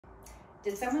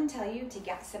Did someone tell you to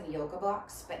get some yoga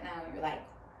blocks, but now you're like,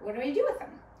 what do I do with them?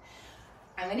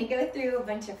 I'm gonna go through a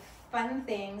bunch of fun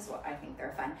things. Well, I think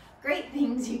they're fun. Great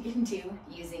things you can do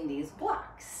using these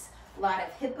blocks. A lot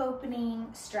of hip opening,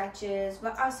 stretches,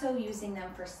 but also using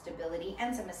them for stability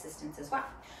and some assistance as well.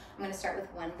 I'm gonna start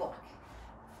with one block.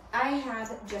 I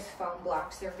have just foam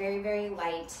blocks. They're very, very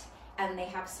light and they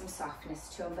have some softness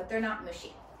to them, but they're not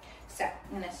mushy. So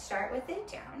I'm gonna start with it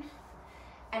down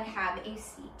and have a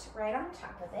seat right on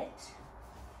top of it.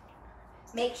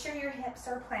 Make sure your hips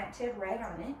are planted right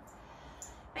on it.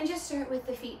 And just start with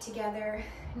the feet together,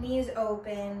 knees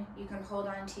open. You can hold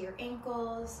on to your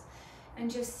ankles and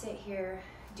just sit here,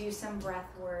 do some breath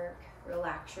work,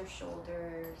 relax your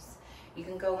shoulders. You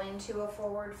can go into a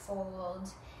forward fold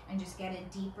and just get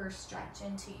a deeper stretch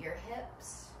into your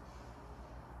hips.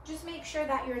 Just make sure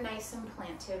that you're nice and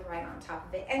planted right on top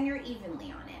of it and you're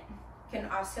evenly on it. You can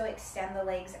also extend the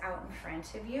legs out in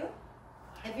front of you.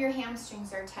 If your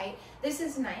hamstrings are tight, this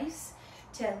is nice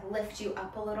to lift you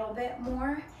up a little bit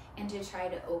more and to try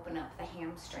to open up the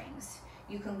hamstrings.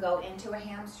 You can go into a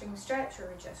hamstring stretch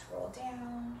or just roll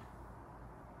down.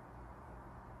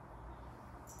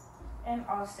 And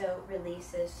also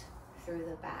releases through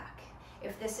the back.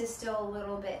 If this is still a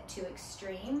little bit too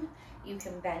extreme, you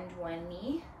can bend one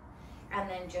knee and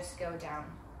then just go down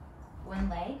one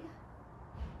leg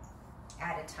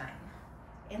at a time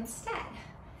instead.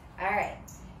 All right,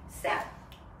 so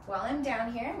while I'm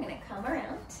down here, I'm gonna come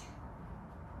around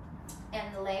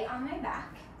and lay on my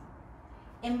back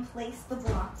and place the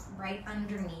block right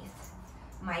underneath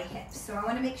my hips. So I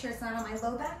wanna make sure it's not on my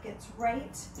low back, it's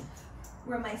right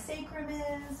where my sacrum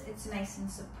is. It's nice and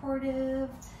supportive.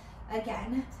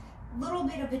 Again, a little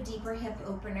bit of a deeper hip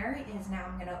opener is now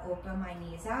I'm gonna open my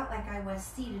knees out like I was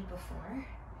seated before.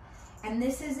 And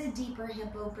this is a deeper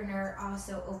hip opener,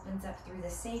 also opens up through the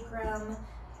sacrum.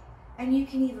 And you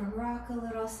can even rock a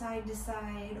little side to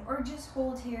side or just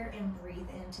hold here and breathe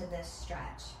into this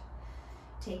stretch.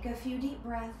 Take a few deep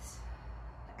breaths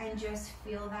and just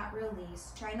feel that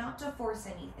release. Try not to force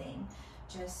anything,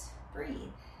 just breathe.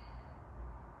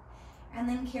 And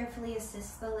then carefully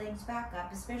assist the legs back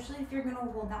up, especially if you're gonna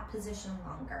hold that position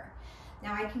longer.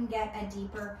 Now I can get a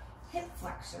deeper hip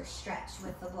flexor stretch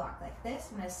with the block like this.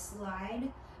 I'm gonna slide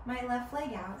my left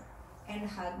leg out and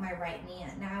hug my right knee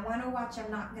in. Now I wanna watch, I'm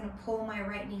not gonna pull my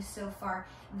right knee so far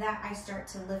that I start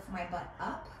to lift my butt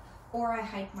up or I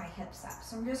hike my hips up.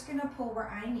 So I'm just gonna pull where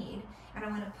I need and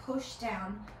I'm gonna push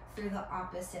down through the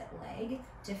opposite leg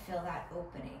to feel that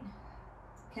opening.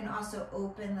 Can also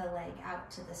open the leg out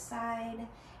to the side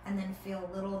and then feel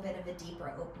a little bit of a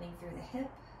deeper opening through the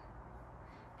hip.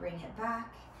 Bring it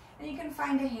back and you can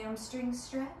find a hamstring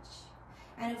stretch.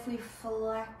 And if we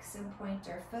flex and point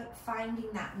our foot,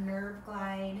 finding that nerve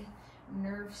glide,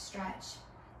 nerve stretch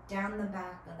down the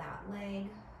back of that leg.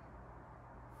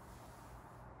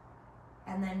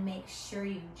 And then make sure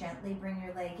you gently bring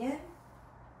your leg in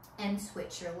and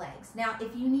switch your legs. Now,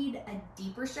 if you need a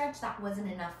deeper stretch, that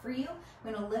wasn't enough for you,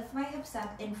 I'm gonna lift my hips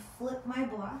up and flip my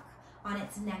block on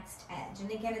its next edge. And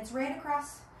again, it's right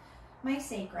across my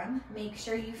sacrum. Make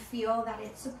sure you feel that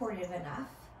it's supportive enough.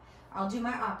 I'll do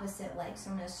my opposite leg.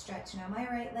 So I'm gonna stretch now my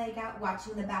right leg out,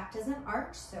 watching the back doesn't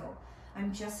arch, so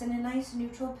I'm just in a nice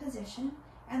neutral position,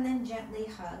 and then gently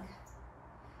hug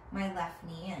my left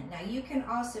knee in. Now you can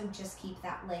also just keep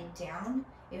that leg down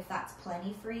if that's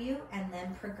plenty for you, and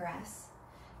then progress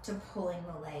to pulling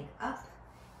the leg up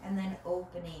and then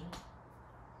opening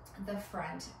the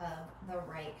front of the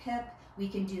right hip. We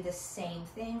can do the same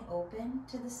thing, open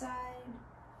to the side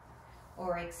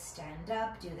or extend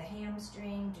up, do the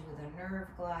hamstring, do the nerve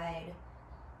glide,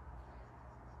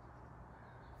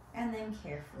 and then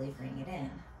carefully bring it in.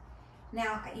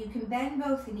 Now you can bend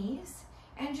both knees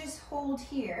and just hold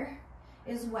here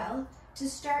as well to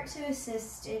start to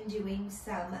assist in doing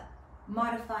some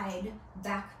modified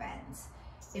back bends.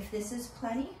 If this is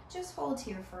plenty, just hold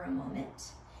here for a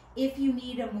moment. If you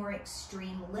need a more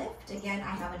extreme lift, again,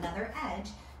 I have another edge,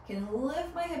 can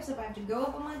lift my hips up. I have to go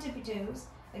up on my tippy toes.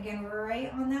 Again, we're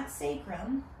right on that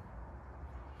sacrum.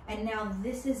 And now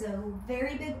this is a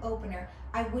very big opener.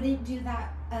 I wouldn't do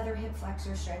that other hip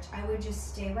flexor stretch. I would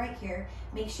just stay right here.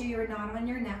 Make sure you're not on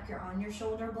your neck, you're on your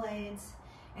shoulder blades,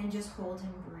 and just hold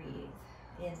and breathe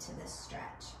into this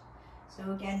stretch.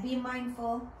 So again, be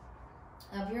mindful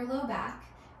of your low back.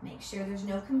 Make sure there's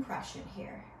no compression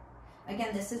here.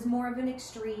 Again, this is more of an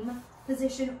extreme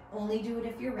position. Only do it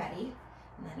if you're ready.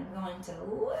 And then I'm going to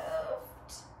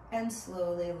lift and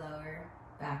slowly lower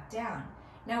back down.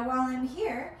 Now while I'm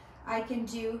here, I can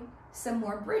do some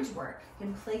more bridge work. I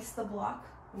can place the block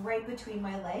right between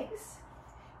my legs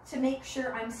to make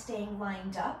sure I'm staying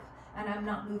lined up and I'm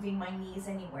not moving my knees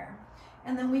anywhere.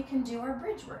 And then we can do our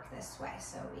bridge work this way.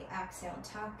 So we exhale,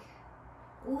 tuck,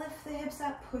 lift the hips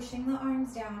up, pushing the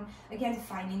arms down. Again,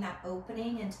 finding that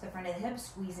opening into the front of the hips,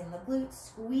 squeezing the glutes,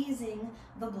 squeezing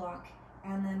the block,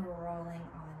 and then rolling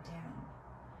on down.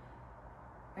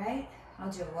 Right?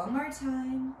 I'll do it one more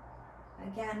time.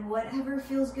 Again, whatever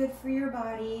feels good for your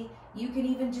body. You can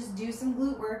even just do some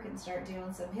glute work and start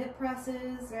doing some hip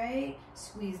presses, right?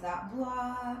 Squeeze that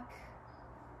block.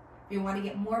 If you want to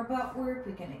get more butt work,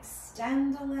 we can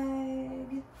extend a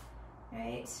leg,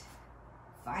 right?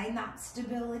 Find that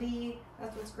stability.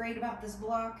 That's what's great about this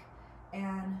block.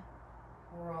 And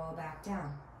roll back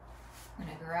down. I'm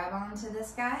gonna grab onto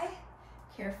this guy.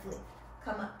 Carefully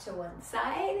come up to one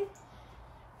side.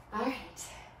 All right,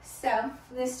 so I'm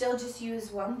gonna still just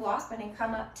use one block when I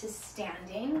come up to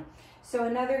standing. So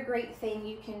another great thing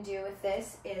you can do with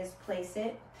this is place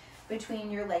it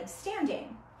between your legs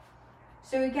standing.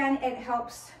 So again, it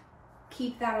helps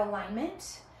keep that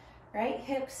alignment, right?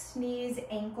 Hips, knees,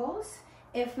 ankles.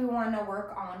 If we want to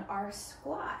work on our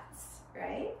squats,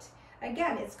 right?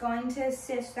 Again, it's going to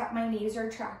assist that my knees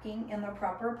are tracking in the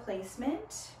proper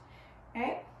placement,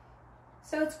 right?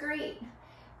 So it's great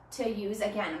to use.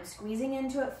 Again, I'm squeezing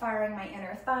into it, firing my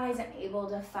inner thighs. I'm able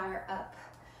to fire up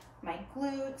my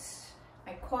glutes,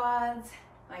 my quads,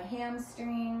 my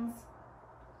hamstrings.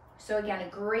 So again, a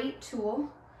great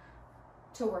tool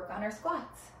to work on our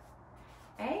squats,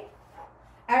 okay?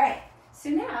 All right, so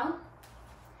now,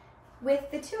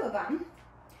 with the two of them,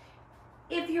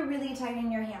 if you're really tight in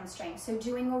your hamstring, so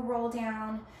doing a roll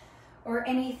down or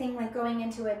anything like going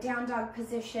into a down dog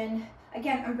position,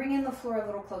 again, I'm bringing the floor a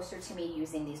little closer to me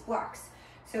using these blocks.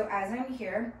 So as I'm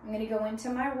here, I'm gonna go into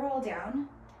my roll down,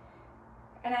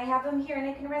 and I have them here and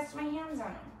I can rest my hands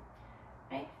on them,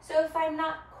 right? So if I'm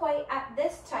not quite at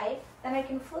this tight, then I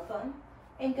can flip them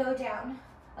and go down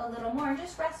a little more and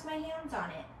just rest my hands on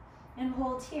it and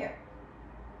hold here.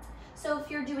 So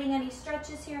if you're doing any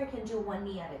stretches here, I can do one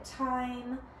knee at a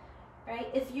time, right?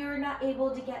 If you're not able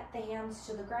to get the hands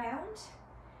to the ground,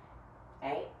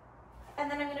 right? And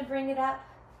then I'm gonna bring it up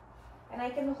and I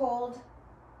can hold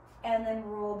and then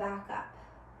roll back up.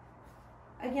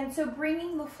 Again, so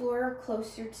bringing the floor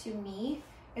closer to me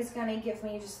is gonna give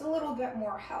me just a little bit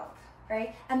more help,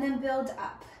 right? And then build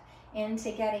up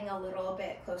into getting a little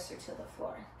bit closer to the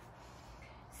floor.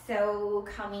 So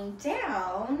coming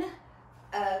down,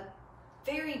 a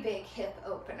very big hip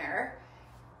opener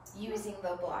using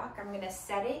the block. I'm gonna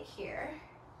set it here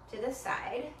to the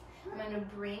side. I'm gonna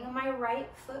bring my right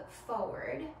foot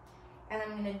forward and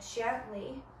I'm gonna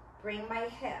gently bring my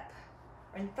hip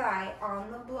and thigh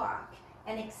on the block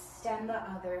and extend the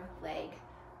other leg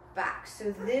back.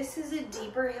 So this is a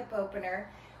deeper hip opener.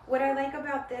 What I like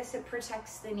about this, it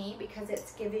protects the knee because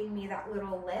it's giving me that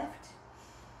little lift.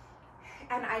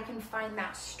 And I can find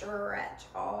that stretch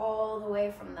all the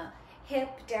way from the hip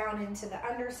down into the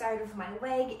underside of my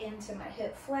leg, into my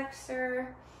hip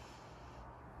flexor.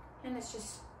 And it's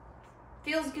just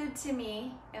feels good to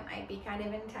me. It might be kind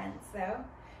of intense though,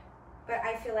 but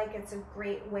I feel like it's a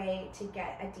great way to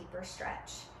get a deeper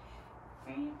stretch.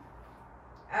 Okay.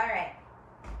 All right.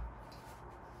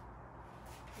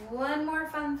 One more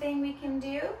fun thing we can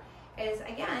do is,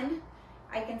 again,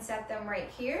 I can set them right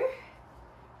here,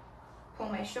 pull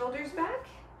my shoulders back,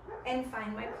 and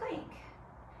find my plank.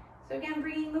 So again,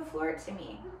 bringing the floor to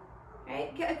me,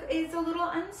 right? It's a little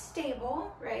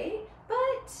unstable, right?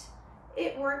 But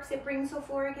it works. It brings the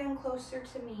floor again closer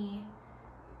to me.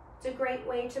 It's a great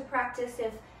way to practice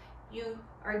if you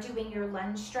are doing your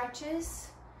lunge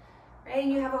stretches, right?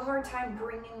 And you have a hard time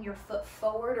bringing your foot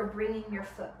forward or bringing your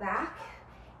foot back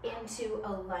into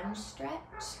a lunge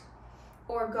stretch,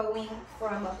 or going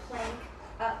from a plank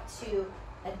up to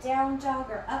a down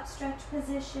dog or up stretch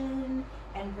position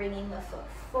and bringing the foot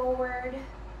forward.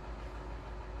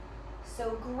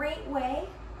 So great way,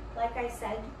 like I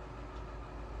said,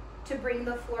 to bring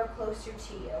the floor closer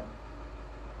to you.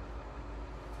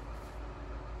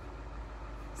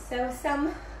 So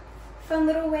some fun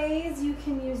little ways you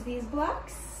can use these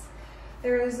blocks.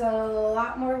 There's a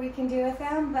lot more we can do with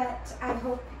them, but I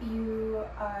hope you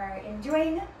are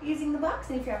enjoying using the blocks.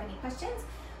 And if you have any questions,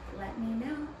 let me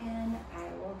know and I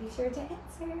will be sure to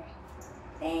answer.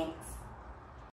 Thanks.